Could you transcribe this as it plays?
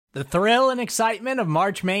The thrill and excitement of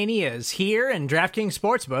March Mania is here, and DraftKings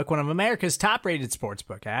Sportsbook, one of America's top-rated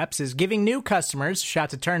sportsbook apps, is giving new customers a shot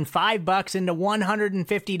to turn $5 into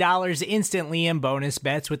 $150 instantly in bonus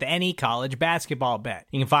bets with any college basketball bet.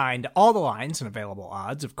 You can find all the lines and available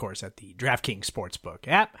odds, of course, at the DraftKings Sportsbook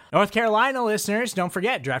app. North Carolina listeners, don't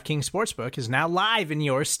forget, DraftKings Sportsbook is now live in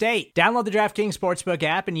your state. Download the DraftKings Sportsbook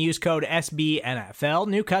app and use code SBNFL.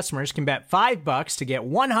 New customers can bet $5 to get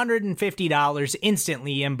 $150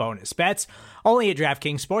 instantly in bonus bets, only at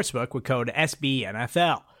DraftKings Sportsbook with code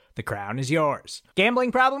SBNFL. The crown is yours.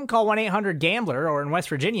 Gambling problem? Call 1-800-GAMBLER, or in West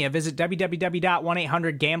Virginia, visit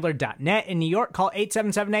www.1800gambler.net. In New York, call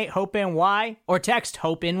 8778-HOPE-NY or text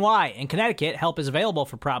HOPE-NY. In Connecticut, help is available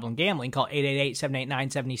for problem gambling. Call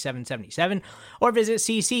 888-789-7777 or visit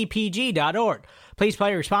ccpg.org. Please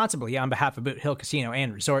play responsibly on behalf of Boot Hill Casino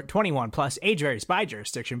and Resort. 21 plus, age varies by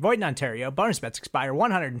jurisdiction. Void in Ontario. Bonus bets expire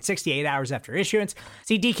 168 hours after issuance.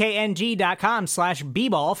 See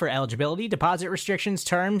dkng.com/bball for eligibility, deposit restrictions,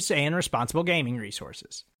 terms, and responsible gaming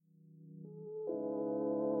resources.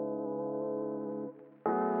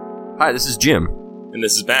 Hi, this is Jim. And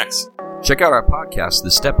this is Max. Check out our podcast,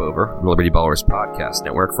 The Step Over, the Liberty Ballers Podcast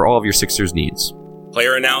Network, for all of your Sixers needs.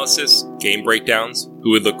 Player analysis, game breakdowns,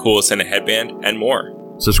 who would look coolest in a headband, and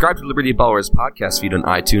more. Subscribe to the Liberty Ballers podcast feed on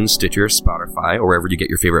iTunes, Stitcher, Spotify, or wherever you get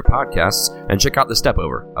your favorite podcasts, and check out The Step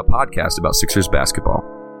Over, a podcast about Sixers basketball.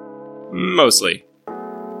 Mostly.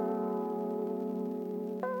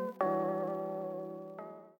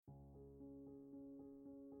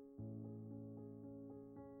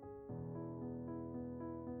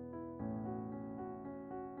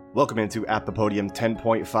 Welcome into At the Podium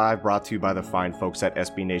 10.5, brought to you by the fine folks at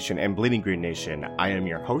SB Nation and Bleeding Green Nation. I am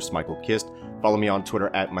your host, Michael Kist. Follow me on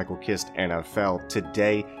Twitter at MichaelKistNFL.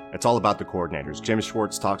 Today, it's all about the coordinators. Jim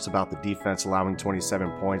Schwartz talks about the defense allowing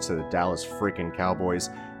 27 points to the Dallas freaking Cowboys,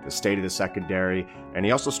 the state of the secondary, and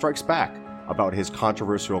he also strikes back about his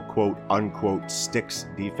controversial quote-unquote sticks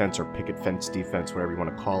defense or picket fence defense, whatever you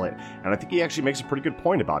want to call it. And I think he actually makes a pretty good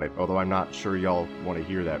point about it, although I'm not sure y'all want to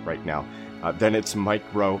hear that right now. Then it's Mike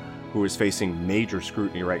Rowe, who is facing major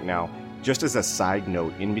scrutiny right now. Just as a side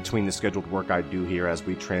note, in between the scheduled work I do here as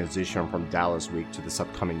we transition from Dallas week to this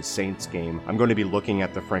upcoming Saints game, I'm going to be looking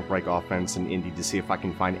at the Frank Reich offense in Indy to see if I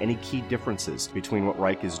can find any key differences between what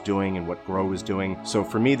Reich is doing and what Groh is doing. So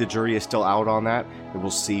for me, the jury is still out on that, and we'll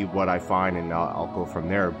see what I find, and I'll go from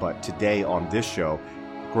there. But today on this show,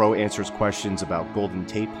 Groh answers questions about Golden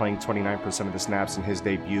Tate playing 29% of the snaps in his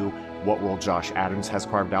debut, what role Josh Adams has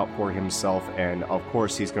carved out for himself, and of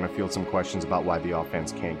course he's going to field some questions about why the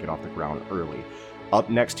offense can't get off the ground early. Up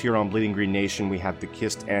next here on Bleeding Green Nation, we have the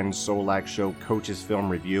Kist and Solak Show Coach's Film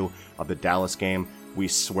Review of the Dallas game. We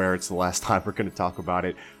swear it's the last time we're going to talk about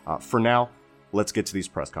it. For now, let's get to these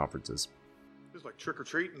press conferences. It's like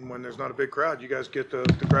trick-or-treating when there's not a big crowd. You guys get to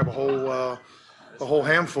grab a whole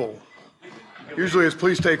handful. Usually it's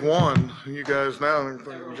please take one. You guys now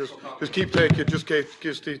just keep taking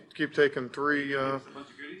keep taking three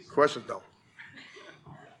questions. No.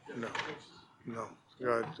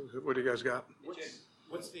 What do you guys got? Where do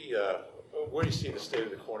you see the state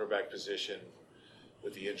of the cornerback position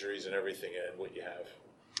with the injuries and everything and what you have?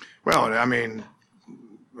 Well, I mean,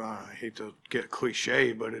 I hate to get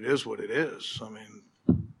cliche, but it is what it is. I mean,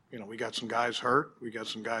 we got some guys hurt. We got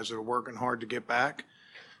some guys that are working hard to get back.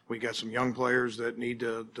 We got some young players that need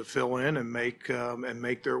to fill in and make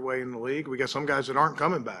their way in the league. We got some guys that aren't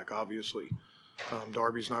coming back, obviously.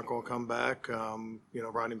 Darby's not going to come back. Rodney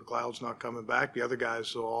McLeod's not coming back. The other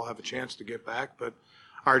guys will all have a chance to get back. But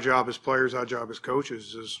our job as players, our job as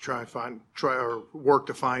coaches is try or work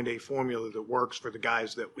to find a formula that works for the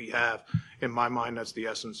guys that we have. In my mind, that's the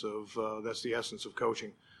essence of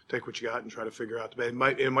coaching. Take what you got and try to figure out the best.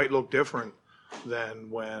 It might look different than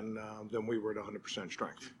when we were at 100%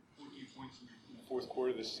 strength. In the fourth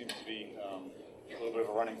quarter, this seems to be a little bit of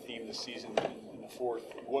a running theme this season. In the fourth,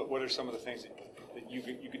 what are some of the things that you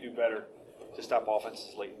could do better to stop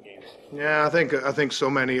offenses late in games? Yeah, I think so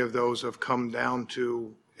many of those have come down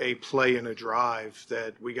to a play and a drive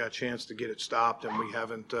that we got a chance to get it stopped, and we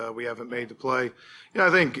haven't made the play.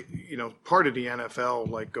 I think part of the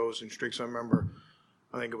NFL goes in streaks. I remember,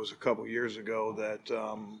 I think it was a couple years ago that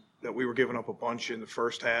we were giving up a bunch in the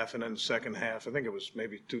first half, and then the second half, I think it was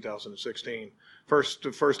maybe 2016.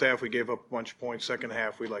 The first half we gave up a bunch of points. Second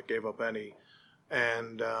half we gave up any,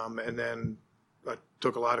 and then I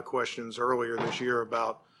took a lot of questions earlier this year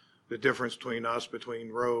about the difference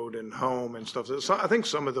between road and home and stuff. So I think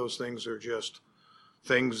some of those things are just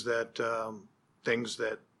things that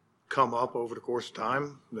come up over the course of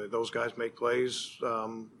time. Those guys make plays,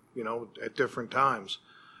 at different times.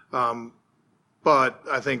 But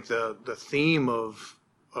I think the theme of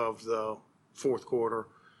the fourth quarter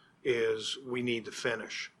is we need to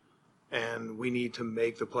finish, and we need to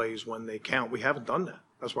make the plays when they count. We haven't done that.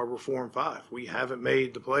 That's why we're 4-5. We haven't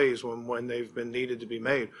made the plays when they've been needed to be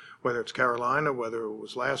made, whether it's Carolina, whether it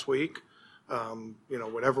was last week,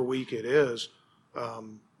 whatever week it is.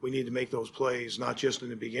 We need to make those plays, not just in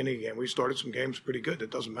the beginning of the game. We started some games pretty good. It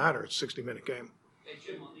doesn't matter. It's a 60-minute game. Hey,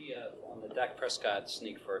 Jim, on the Dak Prescott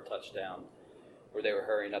sneak for a touchdown, where they were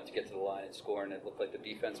hurrying up to get to the line and score, and it looked like the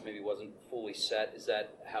defense maybe wasn't fully set. Is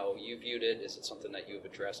that how you viewed it? Is it something that you've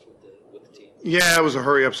addressed with the team? Yeah, it was a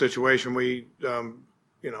hurry-up situation. We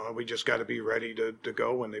just got to be ready to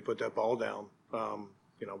go when they put that ball down.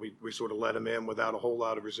 We sort of let them in without a whole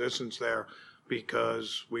lot of resistance there,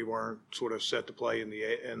 because we weren't sort of set to play in the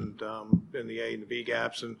A and the B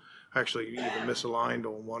gaps, and actually even misaligned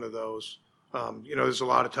on one of those. There's a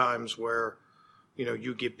lot of times where,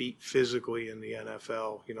 you get beat physically in the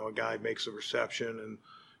NFL. A guy makes a reception,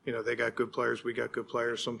 and, they got good players, we got good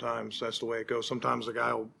players. Sometimes that's the way it goes. Sometimes a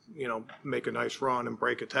guy will, make a nice run and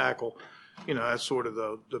break a tackle. That's sort of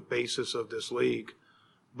the basis of this league.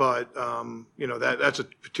 But, that's a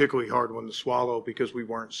particularly hard one to swallow, because we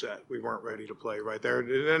weren't set. We weren't ready to play right there.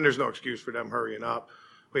 And there's no excuse for them hurrying up.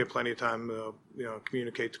 We had plenty of time to,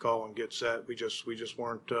 communicate the call and get set. We just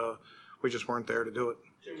weren't there to do it.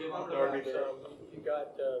 Jim, you got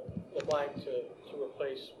LeBlanc to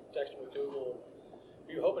replace Dexter McDougal.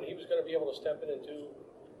 Were you hoping he was going to be able to step in and do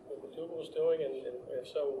what McDougal was doing? And if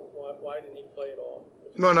so, why didn't he play at all?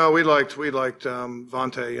 No, we liked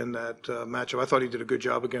Vontae in that matchup. I thought he did a good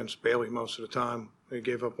job against Bailey most of the time. He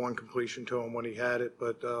gave up one completion to him when he had it,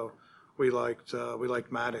 but we liked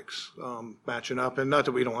Maddox matching up. And not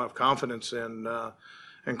that we don't have confidence in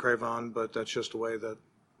Cravon, but that's just the way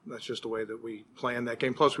that we planned that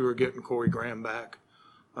game. Plus, we were getting Corey Graham back.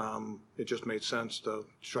 It just made sense to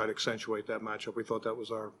try to accentuate that matchup. We thought that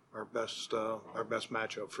was our best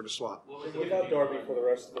matchup for the slot. Without Darby for the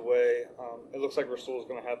rest of the way, it looks like Rasul's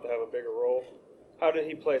going to have a bigger role. How did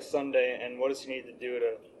he play Sunday, and what does he need to do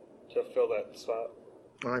to fill that spot?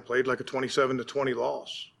 Well, I played like a 27-20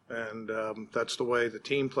 loss, and that's the way the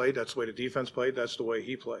team played. That's the way the defense played. That's the way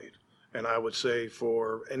he played. And I would say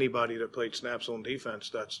for anybody that played snaps on defense,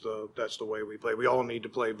 that's the way we play. We all need to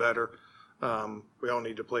play better. We all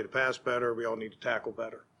need to play the pass better. We all need to tackle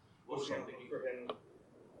better. What's something for him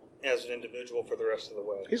as an individual for the rest of the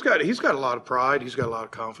way? He's got a lot of pride. He's got a lot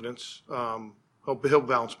of confidence. He'll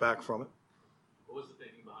bounce back from it. What was the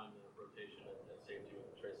thinking behind the rotation at safety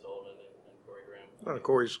with Trey Sullivan and Corey Graham?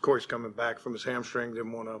 Corey's coming back from his hamstring.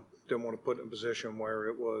 Didn't want to put in a position where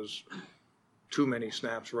it was too many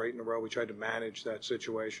snaps right in a row. We tried to manage that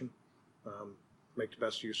situation, make the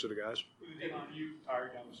best use of the guys. Are you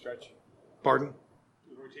tired down the stretch? Pardon?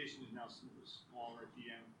 The rotation is now smaller at the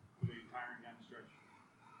end. Were they tiring down the stretch?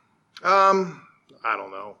 I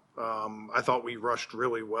don't know. I thought we rushed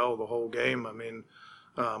really well the whole game. I mean,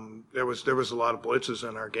 there was a lot of blitzes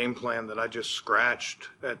in our game plan that I just scratched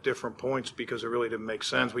at different points because it really didn't make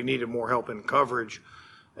sense. We needed more help in coverage,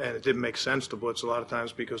 and it didn't make sense to blitz a lot of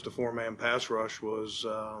times because the four-man pass rush was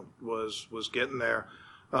getting there.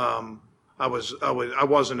 I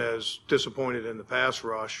wasn't as disappointed in the pass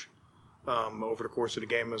rush over the course of the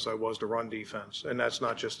game as I was the run defense, and that's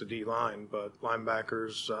not just the D line, but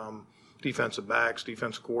linebackers, defensive backs,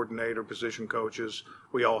 defensive coordinator, position coaches.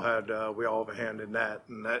 We all have a hand in that,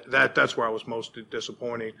 and that's where I was most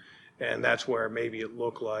disappointed, and that's where maybe it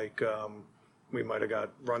looked like we might have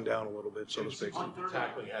got run down a little bit, so to speak.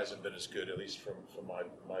 Tackling hasn't been as good, at least from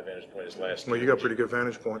my vantage point, as last year. Well, you got a pretty good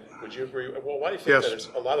vantage point. Would you agree? Well, why do you think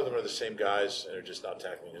that a lot of them are the same guys and they're just not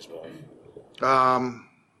tackling as well?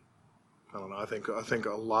 I don't know. I think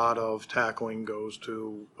a lot of tackling goes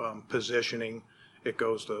to positioning. It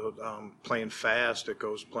goes to playing fast. It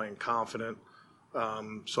goes to playing confident.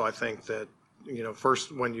 So I think that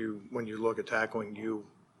first when you look at tackling,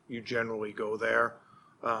 you generally go there.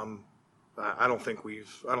 I don't think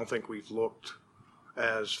we've looked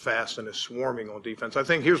as fast and as swarming on defense. I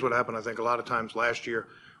think here's what happened. I think a lot of times last year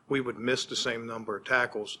we would miss the same number of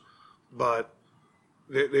tackles, but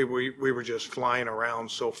we were just flying around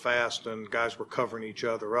so fast and guys were covering each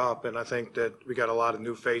other up. And I think that we got a lot of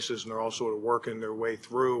new faces and they're all sort of working their way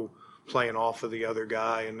through playing off of the other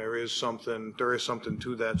guy. And there is something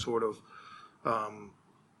to that sort of,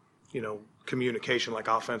 communication, like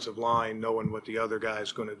offensive line, knowing what the other guy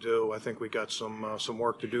is going to do. I think we got some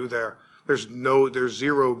work to do there. There's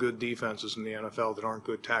zero good defenses in the NFL that aren't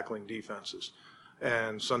good tackling defenses.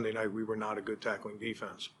 And Sunday night, we were not a good tackling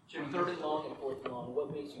defense. Jim, third and long and fourth and long,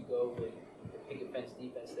 what makes you go with the picket fence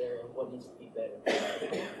defense there, and what needs to be better?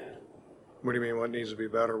 What do you mean, what needs to be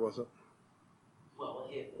better with it? Well,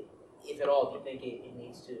 if at all, do you think it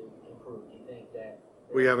needs to improve? Do you think that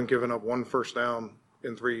We haven't given up one first down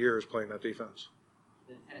in 3 years playing that defense.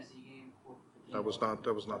 the Tennessee game? That was not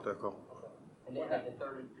that call. And then like the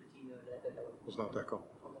 3rd and 15, It was not that call.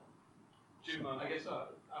 Jim, I guess I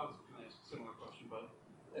was going to ask a similar question, but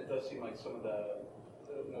it does seem like some of the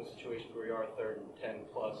situations where you are 3rd and 10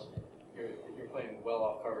 plus, you're playing well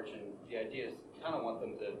off coverage, and the idea is you kind of want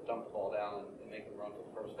them to dump the ball down and make them run for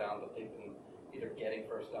the first down, but they've been either getting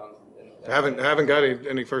first downs. Haven't got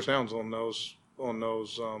any first downs on those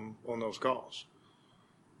calls.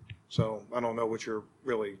 So I don't know what you're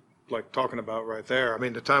really like talking about right there. I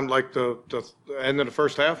mean, the time like the end of the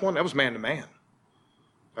first half one, that was man to man.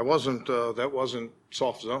 That wasn't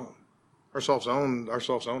soft zone. Our soft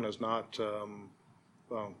zone is not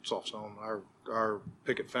soft zone. Our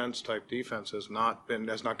picket fence type defense has not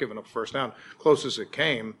given up a first down. Closest it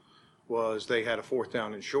came was they had a 4th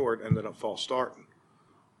down and short, ended up false starting.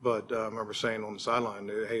 But I remember saying on the sideline,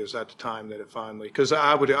 hey, is that the time that it finally? Because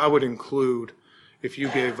I would include, if you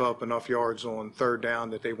gave up enough yards on 3rd down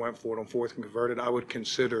that they went for it on 4th and converted, I would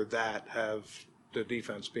consider that have the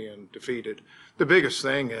defense being defeated. The biggest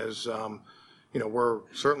thing is, we're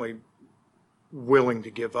certainly willing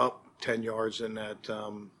to give up 10 yards in that.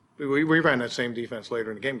 We ran that same defense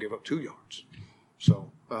later in the game, gave up 2 yards.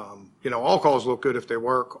 So, all calls look good if they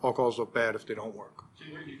work. All calls look bad if they don't work. So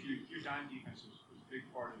your dime defense was a big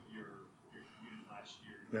part of your unit last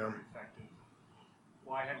year. Yeah. Very effective.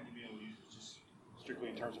 Why haven't you been able to use it just strictly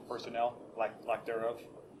in terms of personnel, lack thereof?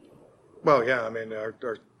 Well, yeah, I mean,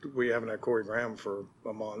 we haven't had Corey Graham for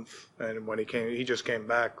a month, and when he just came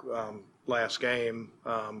back last game.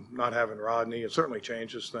 Not having Rodney, it certainly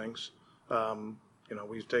changes things.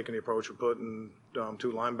 We've taken the approach of putting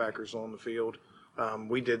 2 linebackers on the field.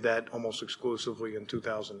 We did that almost exclusively in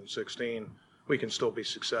 2016. We can still be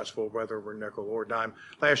successful whether we're nickel or dime.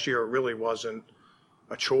 Last year, it really wasn't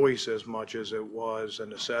a choice as much as it was a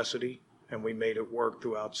necessity, and we made it work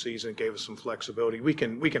throughout the season. It gave us some flexibility. We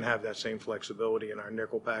can have that same flexibility in our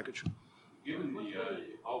nickel package. Given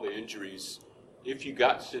all the injuries, if you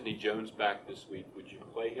got Sidney Jones back this week, would you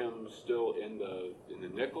play him still in the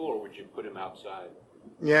nickel, or would you put him outside?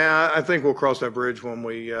 Yeah, I think we'll cross that bridge when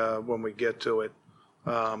we get to it.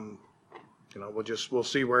 We'll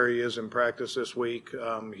see where he is in practice this week.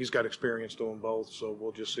 He's got experience doing both, so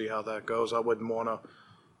we'll just see how that goes. I wouldn't want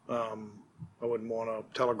to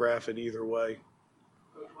telegraph it either way.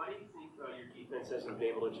 Coach, why do you think your defense hasn't been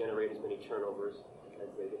able to generate as many turnovers as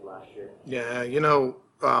they did last year? Yeah,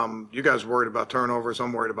 you guys are worried about turnovers.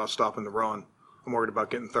 I'm worried about stopping the run. I'm worried about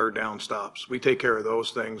getting 3rd down stops. We take care of those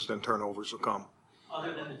things, then turnovers will come.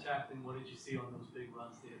 Other than the tackling, what did you see on those big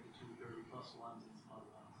runs? They had the 230-plus ones and some other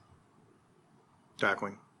runs.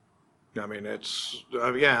 Tackling. I mean, it's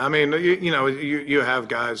you have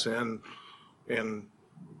guys in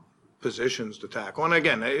positions to tackle. And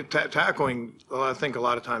again, tackling, I think a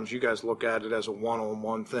lot of times you guys look at it as a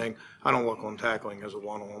one-on-one thing. I don't look on tackling as a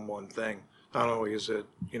one-on-one thing. Not only is it,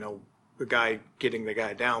 the guy getting the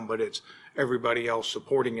guy down, but it's everybody else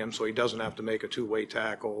supporting him so he doesn't have to make a two-way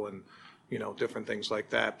tackle and, different things like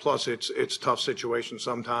that. Plus, it's tough situations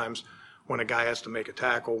sometimes when a guy has to make a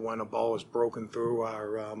tackle when a ball is broken through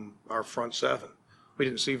our front 7. We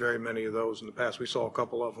didn't see very many of those in the past. We saw a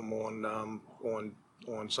couple of them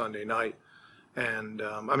on Sunday night. And,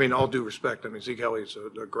 all due respect, Zeke Elliott's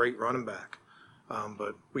a great running back,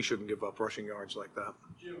 but we shouldn't give up rushing yards like that.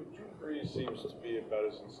 Jim Brees seems to be about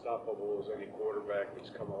as unstoppable as any quarterback that's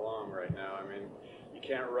come along right now. You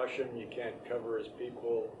can't rush him, you can't cover his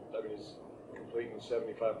people. He's completing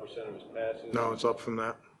 75% of his passes. No, it's up from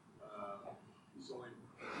that. He's only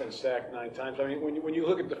been sacked 9 times. When you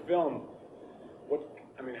look at the film,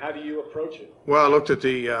 how do you approach it? Well, I looked at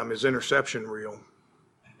his interception reel.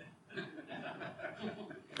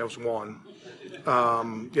 That was one.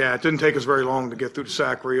 It didn't take us very long to get through the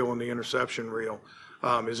sack reel and the interception reel.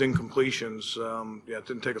 His incompletions, it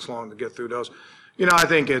didn't take us long to get through those. I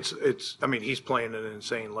think he's playing at an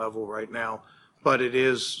insane level right now, but it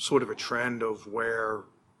is sort of a trend of where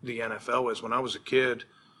the NFL is. When I was a kid,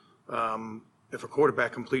 if a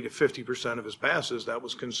quarterback completed 50% of his passes, that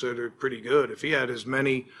was considered pretty good. If he had as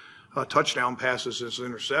many touchdown passes as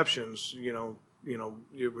interceptions,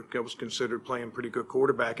 it was considered playing pretty good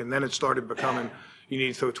quarterback. And then it started becoming you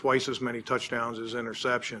need to throw twice as many touchdowns as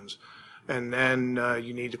interceptions. And then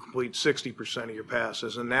you need to complete 60% of your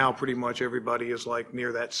passes. And now pretty much everybody is like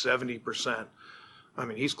near that 70%.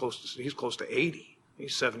 He's close to 80.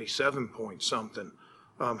 He's 77 point something.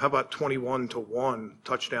 How about 21-1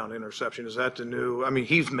 touchdown interception? Is that the new? I mean,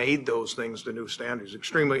 he's made those things the new standards.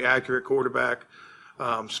 Extremely accurate quarterback,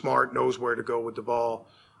 smart, knows where to go with the ball,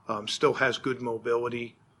 still has good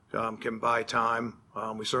mobility, can buy time.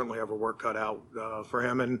 We certainly have our work cut out for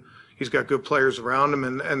him, and he's got good players around him.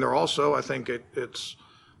 And they're also, I think it's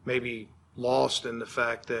maybe lost in the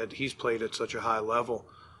fact that he's played at such a high level.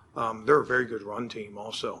 They're a very good run team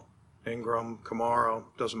also. Ingram, Kamara,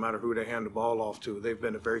 doesn't matter who they hand the ball off to. They've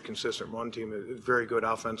been a very consistent run team, a very good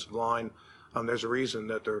offensive line. There's a reason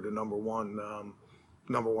that they're the number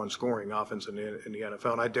one scoring offense in the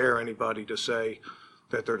NFL. And I dare anybody to say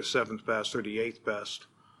that they're the 7th best or the 8th best.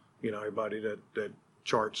 You know, everybody that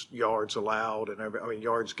charts yards allowed and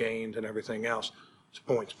yards gained and everything else. It's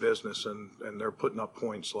points business, and they're putting up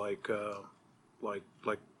points like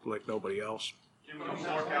nobody else. Jim, when you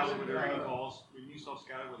saw Scouted, were there any calls? When you saw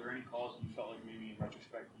Scouted, were there any calls that you felt like maybe in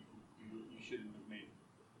retrospect you shouldn't have made?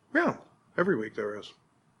 Yeah, every week there is.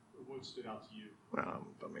 What stood out to you?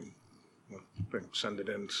 Send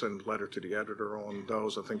a letter to the editor on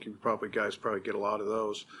those. I think guys probably get a lot of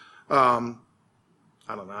those.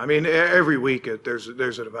 I don't know. I mean, every week there's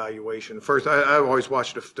an evaluation. First, I always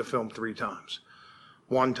watch the film 3 times.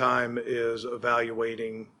 One time is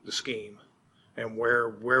evaluating the scheme and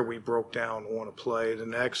where we broke down on a play. The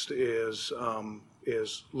next is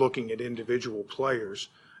looking at individual players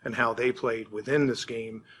and how they played within the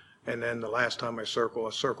scheme. And then the last time I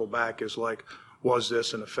circle back is like, was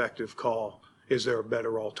this an effective call? Is there a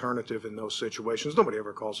better alternative in those situations? Nobody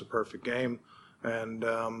ever calls a perfect game. And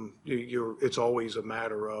it's always a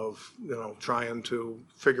matter of, trying to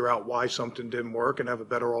figure out why something didn't work and have a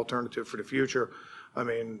better alternative for the future. I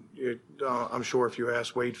mean, I'm sure if you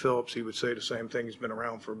ask Wade Phillips, he would say the same thing. He's been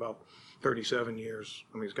around for about 37 years.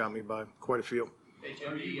 I mean, he's got me by quite a few. Hey,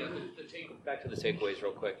 Jim, back to the takeaways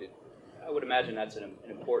real quick. I would imagine that's an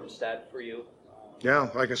important stat for you. Yeah,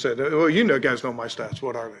 like I said, well, guys know my stats.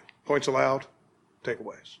 What are they? Points allowed,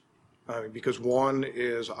 takeaways. I mean, because one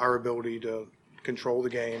is our ability to control the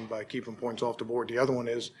game by keeping points off the board. The other one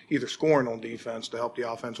is either scoring on defense to help the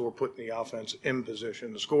offense or putting the offense in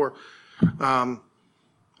position to score.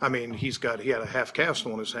 I mean, he had a half cast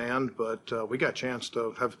on his hand, but we got a chance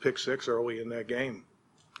to have a pick 6 early in that game.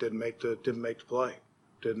 Didn't make the play.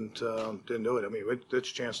 Didn't do it. I mean, it's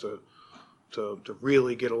a chance to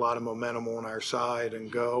really get a lot of momentum on our side and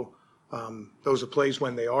go. Those are plays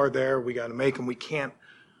when they are there. We got to make them. We can't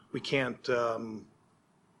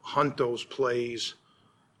hunt those plays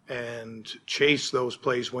and chase those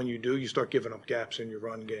plays. When you do, you start giving up gaps in your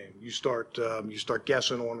run game. You start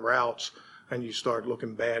guessing on routes, and you start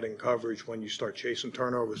looking bad in coverage when you start chasing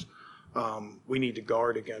turnovers. We need to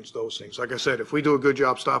guard against those things. Like I said, if we do a good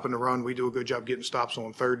job stopping the run, we do a good job getting stops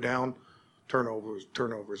on 3rd down,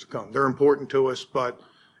 turnovers come. They're important to us, but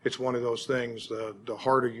it's one of those things. The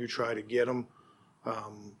harder you try to get them,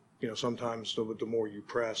 sometimes the more you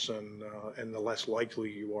press and the less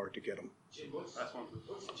likely you are to get them. Jim, what's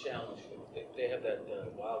the challenge? They have that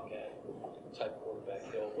Wildcat type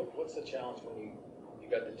quarterback Hill. What's the challenge when you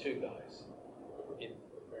got the 2 guys?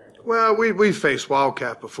 Well, we've faced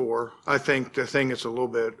Wildcat before. I think the thing that's a little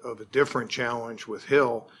bit of a different challenge with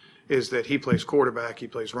Hill is that he plays quarterback, he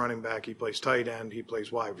plays running back, he plays tight end, he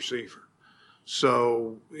plays wide receiver.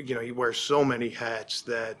 So, he wears so many hats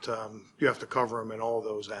that you have to cover him in all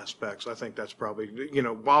those aspects. I think that's probably,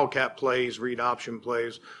 Wildcat plays, read option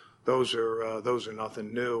plays, those are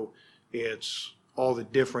nothing new. It's all the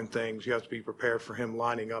different things. You have to be prepared for him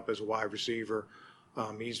lining up as a wide receiver.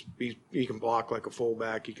 He can block like a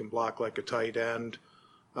fullback. He can block like a tight end.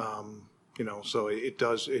 So it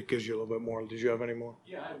gives you a little bit more. Did you have any more?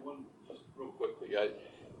 Yeah, I had one just real quickly.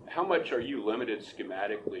 How much are you limited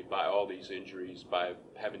schematically by all these injuries, by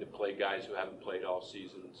having to play guys who haven't played all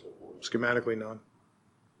season and so forth? Schematically, none.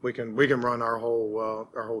 We can run our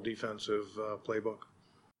whole defensive playbook.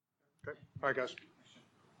 Okay. All right, guys.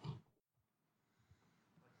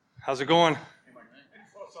 How's it going?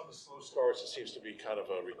 Thoughts on the slow starts? It seems to be kind of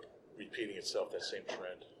repeating itself, that same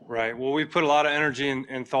trend. Right. Well, we put a lot of energy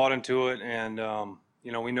and thought into it, and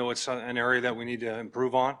we know it's an area that we need to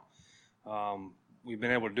improve on. We've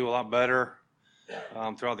been able to do a lot better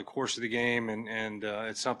throughout the course of the game, and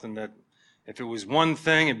it's something that if it was one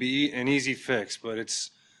thing, it'd be an easy fix. But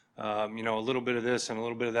it's a little bit of this and a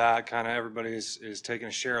little bit of that. Kind of everybody is taking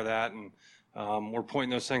a share of that, and we're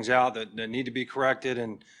pointing those things out that need to be corrected.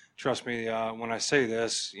 And trust me, when I say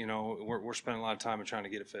this, we're spending a lot of time in trying to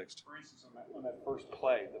get it fixed. For instance, on that first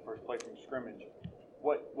play from scrimmage,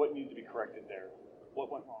 what needed to be corrected there?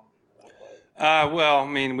 What went wrong? Well, I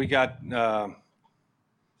mean, we got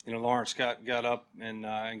Lawrence got up and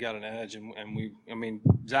got an edge, and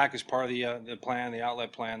Zach is part of the plan, the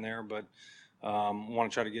outlet plan there, but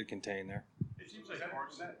want to try to get contained there. It seems like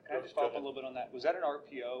Carson. Can I just follow up a little bit on that? Was that an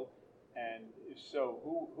RPO? And if so,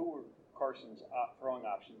 who were Carson's throwing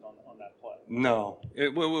options on that play? No,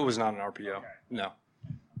 it was not an RPO. Okay. No.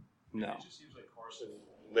 It just seems like Carson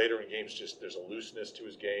later in games, there's a looseness to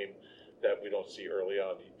his game that we don't see early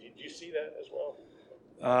on. Do you see that as well?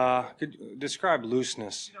 Could you describe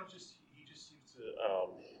looseness? He just seems to,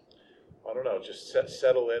 I don't know, just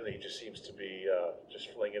settle in. He just seems to be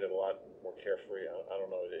just flinging it a lot more carefree. I don't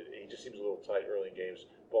know. He just seems a little tight early in games.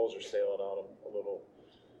 Balls are sailing on him a little.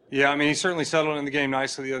 Yeah, he certainly settled in the game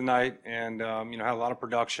nicely the other night, and had a lot of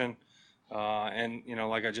production. And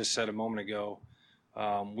like I just said a moment ago,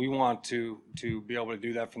 we want to be able to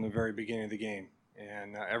do that from the very beginning of the game,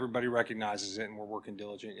 and everybody recognizes it, and we're working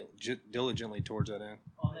diligently towards that end.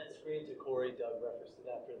 On that screen to Corey, Doug referenced it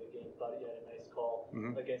after the game. Thought he had a nice call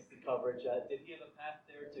against the coverage. Did he have a path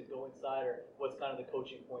there to go inside, or what's kind of the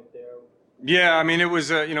coaching point there? Yeah, it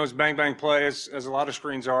was it's bang bang play as a lot of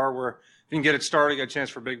screens are, where if you can get it started, you got a chance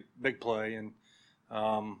for big play, and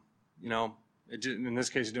in this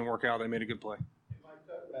case it didn't work out. They made a good play. Mike,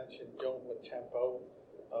 Doug mentioned going with tempo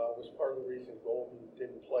was part of the reason Golden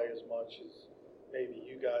didn't play as much as maybe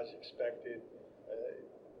you guys expected.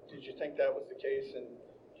 Did you think that was the case, and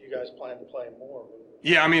do you guys plan to play more?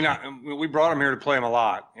 Yeah, we brought him here to play him a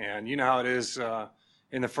lot, and you know how it is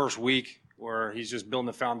in the first week where he's just building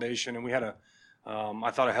the foundation, and we had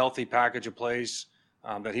I thought a healthy package of plays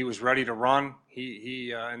that he was ready to run.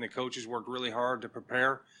 He and the coaches worked really hard to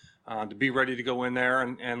prepare to be ready to go in there,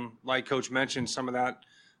 and like Coach mentioned, some of that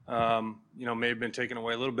may have been taken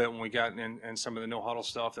away a little bit when we got in some of the no huddle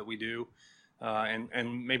stuff that we do,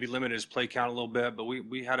 and maybe limited his play count a little bit, but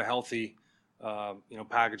we had a healthy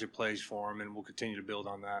package of plays for him, and we'll continue to build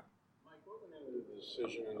on that. Mike, what went into the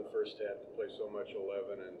decision in the first half to play so much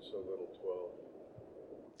 11 and so little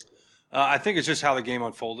 12? I think it's just how the game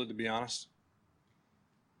unfolded, to be honest.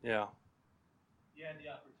 Yeah. You had the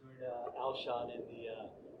opportunity, Alshon in the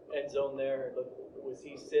end zone there. Was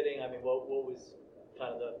he sitting? What was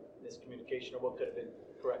kind of the miscommunication, or what could have been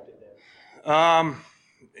corrected there?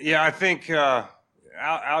 Yeah, I think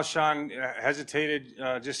Alshon hesitated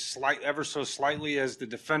just ever so slightly as the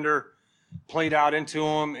defender played out into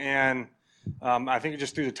him, and I think it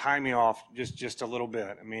just threw the timing off just a little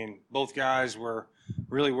bit. Both guys were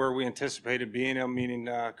really where we anticipated being them, meaning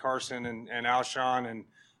Carson and Alshon, and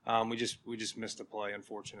we just missed the play,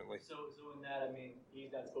 unfortunately. So in that,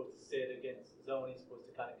 he's not supposed to sit against zone. He's supposed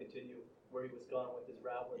to kind of continue where he was going with his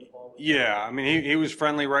route, where the ball was. Yeah, he was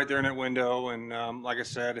friendly right there in that window, and like I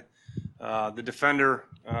said, the defender,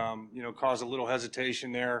 caused a little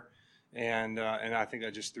hesitation there, and I think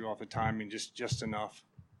that just threw off the timing just enough.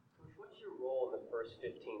 What's your role in the first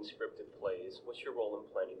 15 scripted plays? What's your role in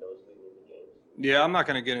planning those leading into the game? Yeah, I'm not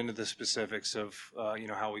going to get into the specifics of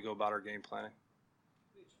how we go about our game planning.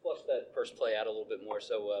 Flush that first play out a little bit more.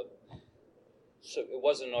 So it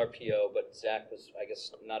wasn't an RPO, but Zach was, I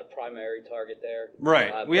guess, not a primary target there.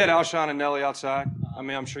 Right. We had Alshon and Nelly outside.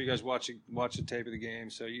 I'm sure you guys watch the tape of the game.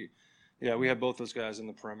 So we had both those guys in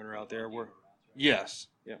the perimeter out there. Yes.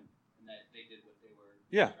 Yeah. And they did what they were.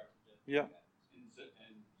 Yeah. Yeah. And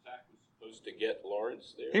Zach was supposed to get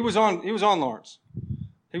Lawrence there. He was on Lawrence.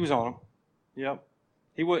 He was on him. Yep.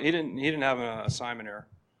 He didn't have an assignment error.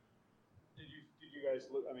 Did you guys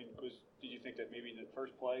look? Did you think that maybe the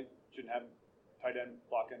first play shouldn't have tight end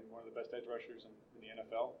blocking one of the best edge rushers in the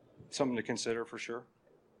NFL? Something to consider for sure.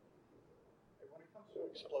 When it comes to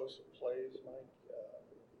explosive plays, Mike,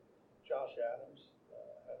 Josh Adams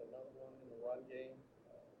had another one in the run game.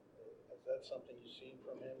 Is that something you've seen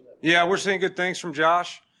from him? Yeah, we're seeing good things from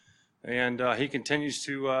Josh, and he continues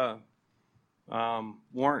to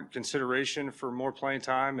warrant consideration for more playing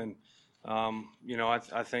time. And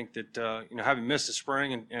I think that having missed the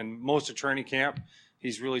spring and most of training camp,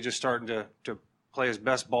 he's really just starting to play his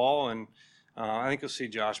best ball, and I think you'll see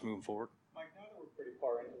Josh moving forward. Mike, now that we're pretty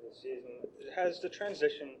far into the season, has the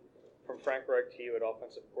transition from Frank Reich to you at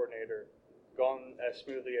offensive coordinator gone as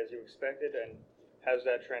smoothly as you expected, and has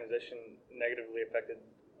that transition negatively affected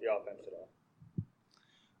the offense at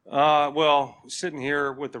all? Well, sitting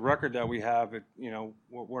here with the record that we have,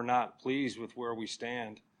 we're not pleased with where we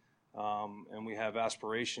stand, and we have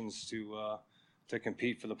aspirations to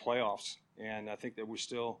compete for the playoffs. And I think that we're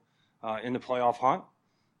still in the playoff hunt,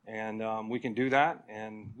 and we can do that.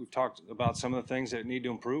 And we've talked about some of the things that need to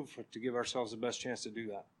improve to give ourselves the best chance to do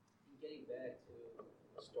that. Getting back to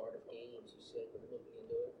the start of games, you said we're looking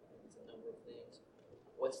into it. It's a number of things.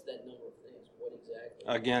 What's that number of things? What exactly?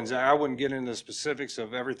 again, Zach, I wouldn't get into the specifics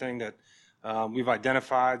of everything that we've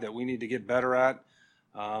identified that we need to get better at.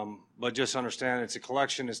 But just understand it's a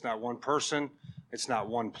collection. It's not one person. It's not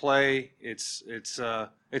one play. It's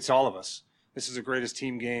all of us. This is the greatest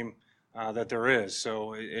team game that there is.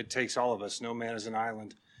 So it takes all of us. No man is an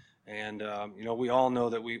island. And, we all know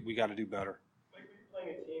that we got to do better. Like when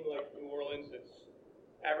you're playing a team like New Orleans that's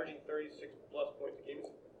averaging 36-plus points a game,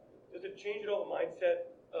 does it change at all the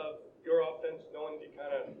mindset of your offense, knowing that you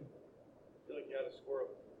kind of feel like you got to score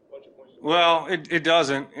a bunch of points? Well, it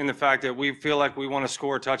doesn't, in the fact that we feel like we want to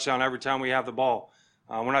score a touchdown every time we have the ball.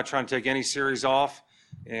 We're not trying to take any series off,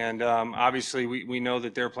 and obviously we know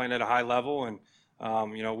that they're playing at a high level, and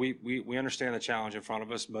we understand the challenge in front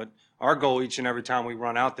of us. But our goal each and every time we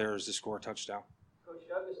run out there is to score a touchdown. Coach,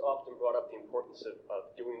 Doug has often brought up the importance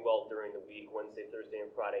of doing well during the week, Wednesday, Thursday,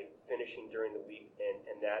 and Friday, finishing during the week,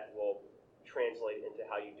 and that will translate into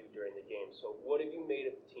how you do during the game. So what have you made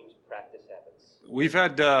of the team's practice habits? We've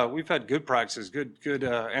had good practices, good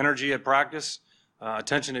energy at practice,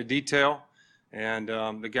 attention to detail, and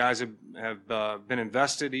the guys have been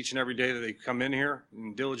invested each and every day that they come in here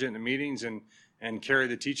and diligent in the meetings and carry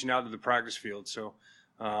the teaching out to the practice field. So,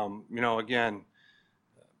 again,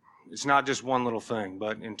 it's not just one little thing,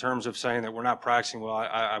 but in terms of saying that we're not practicing well,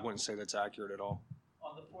 I wouldn't say that's accurate at all.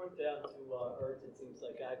 On the fourth down to Ertz, it seems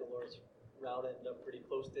like Aguilar's route ended up pretty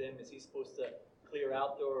close to him. Is he supposed to clear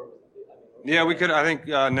out there? Or, Yeah, we could. I think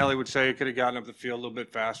Nelly would say he could have gotten up the field a little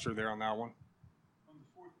bit faster there on that one. On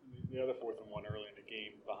the other 4th and 1 early in the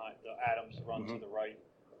game, behind the Adams run to the right,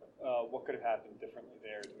 what could have happened differently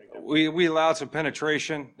there to make that? We allowed some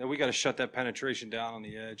penetration. We got to shut that penetration down on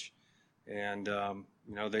the edge, and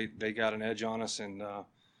they got an edge on us and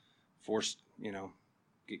forced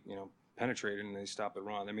penetrated, and they stopped the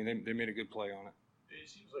run. I mean, they made a good play on it. It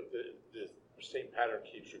seems like the same pattern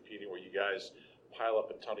keeps repeating where you guys pile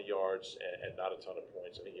up a ton of yards and not a ton of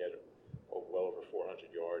points. I think you had well over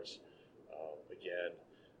 400 yards again.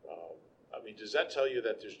 Does that tell you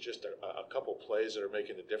that there's just a couple plays that are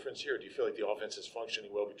making the difference here? Or do you feel like the offense is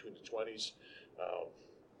functioning well between the 20s?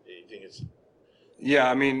 You think it's...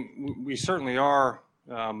 Yeah, we certainly are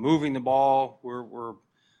moving the ball. We're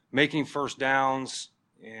making first downs,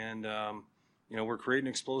 and we're creating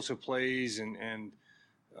explosive plays,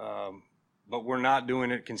 but we're not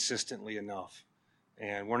doing it consistently enough,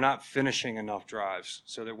 and we're not finishing enough drives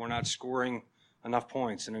so that we're not scoring enough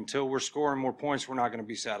points. And until we're scoring more points, we're not going to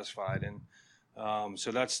be satisfied. And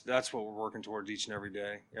so that's what we're working towards each and every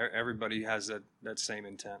day. Everybody has that same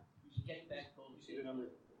intent. Getting back home, You see the numbers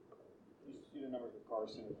with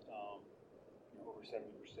Carson, over 70%,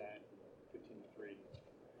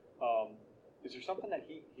 15-3. Is there something that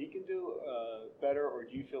he can do better, or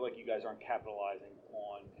do you feel like you guys aren't capitalizing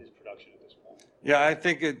on his production at this point? Yeah, I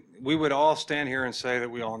think we would all stand here and say that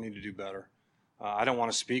we all need to do better. I don't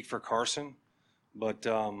want to speak for Carson, but,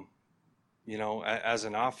 as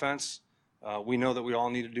an offense, we know that we all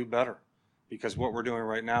need to do better because what we're doing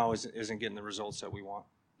right now isn't getting the results that we want.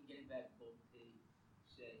 Getting back to Golden State, you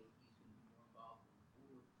said he's going to be more involved in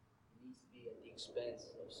the board. It needs to be at the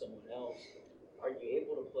expense of someone else. Are you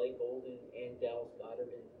able to play Golden and Dallas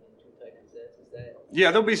Goedert in two tight end sets? Is that?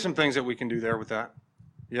 Yeah, there'll be some things that we can do there with that.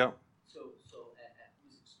 Yeah. So at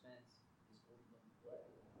whose expense is Golden going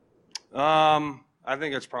to play? I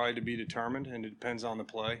think it's probably to be determined, and it depends on the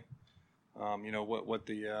play. What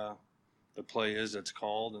the play is that's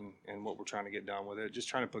called and what we're trying to get done with it. Just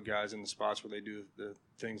trying to put guys in the spots where they do the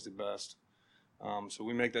things the best. So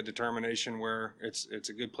we make that determination where it's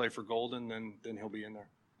a good play for Golden, then he'll be in there.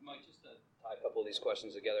 Mike, just to tie a couple of these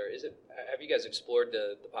questions together, have you guys explored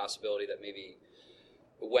the possibility that maybe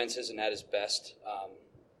Wentz isn't at his best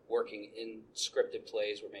working in scripted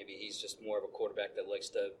plays where maybe he's just more of a quarterback that likes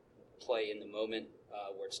to play in the moment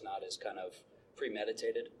where it's not as kind of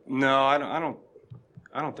premeditated? No, I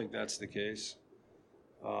don't think that's the case.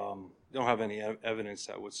 Don't have any evidence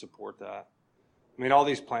that would support that. All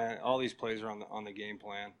these plays are on the game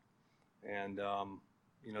plan, and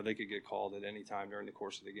they could get called at any time during the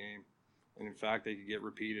course of the game, and in fact, they could get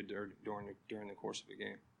repeated during the course of the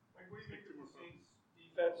game. What do you think of the Saints'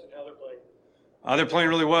 defense and how they're playing? They're playing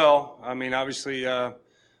really well. Obviously,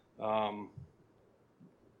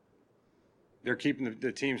 they're keeping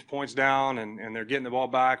the team's points down, and they're getting the ball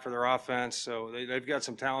back for their offense. So they've got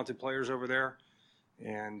some talented players over there.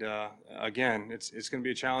 And again, it's going to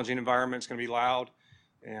be a challenging environment. It's going to be loud,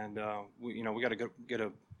 and we got to get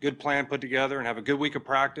a good plan put together and have a good week of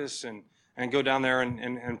practice and go down there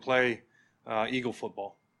and play Eagle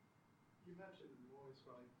football. You mentioned noise,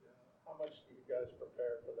 right? How much do you guys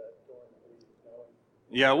prepare for that during the week?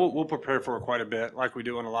 Yeah, we'll prepare for it quite a bit, like we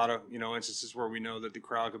do in a lot of instances where we know that the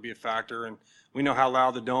crowd could be a factor, and we know how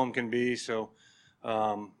loud the dome can be. So,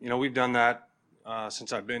 we've done that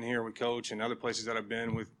since I've been here with Coach and other places that I've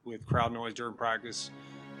been with crowd noise during practice,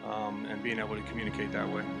 and being able to communicate that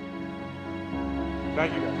way.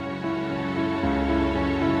 Thank you, guys.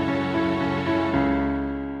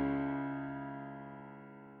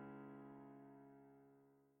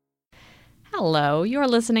 Hello, you're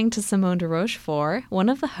listening to Simone de Rochefort, one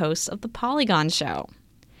of the hosts of The Polygon Show.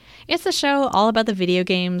 It's a show all about the video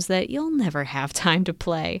games that you'll never have time to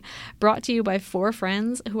play, brought to you by 4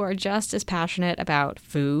 friends who are just as passionate about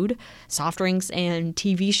food, soft drinks, and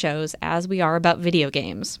TV shows as we are about video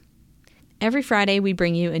games. Every Friday, we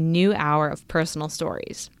bring you a new hour of personal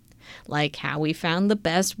stories, like how we found the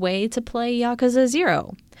best way to play Yakuza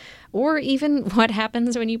 0, or even what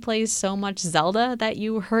happens when you play so much Zelda that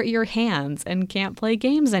you hurt your hands and can't play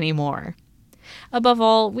games anymore. Above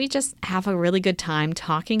all, we just have a really good time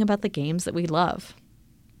talking about the games that we love.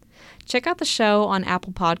 Check out the show on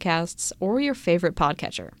Apple Podcasts or your favorite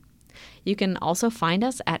podcatcher. You can also find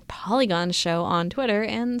us at Polygon Show on Twitter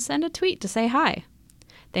and send a tweet to say hi.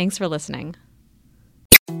 Thanks for listening.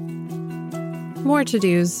 More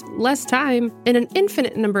to-dos, less time, and an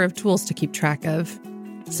infinite number of tools to keep track of.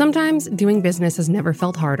 Sometimes doing business has never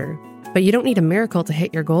felt harder, but you don't need a miracle to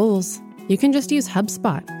hit your goals. You can just use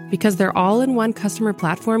HubSpot, because their all-in-one customer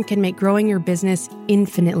platform can make growing your business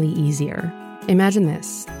infinitely easier. Imagine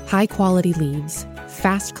this: high-quality leads,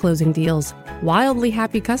 fast closing deals, wildly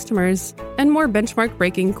happy customers, and more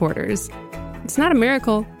benchmark-breaking quarters. It's not a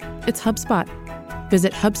miracle, it's HubSpot.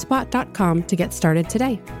 Visit HubSpot.com to get started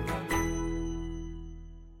today.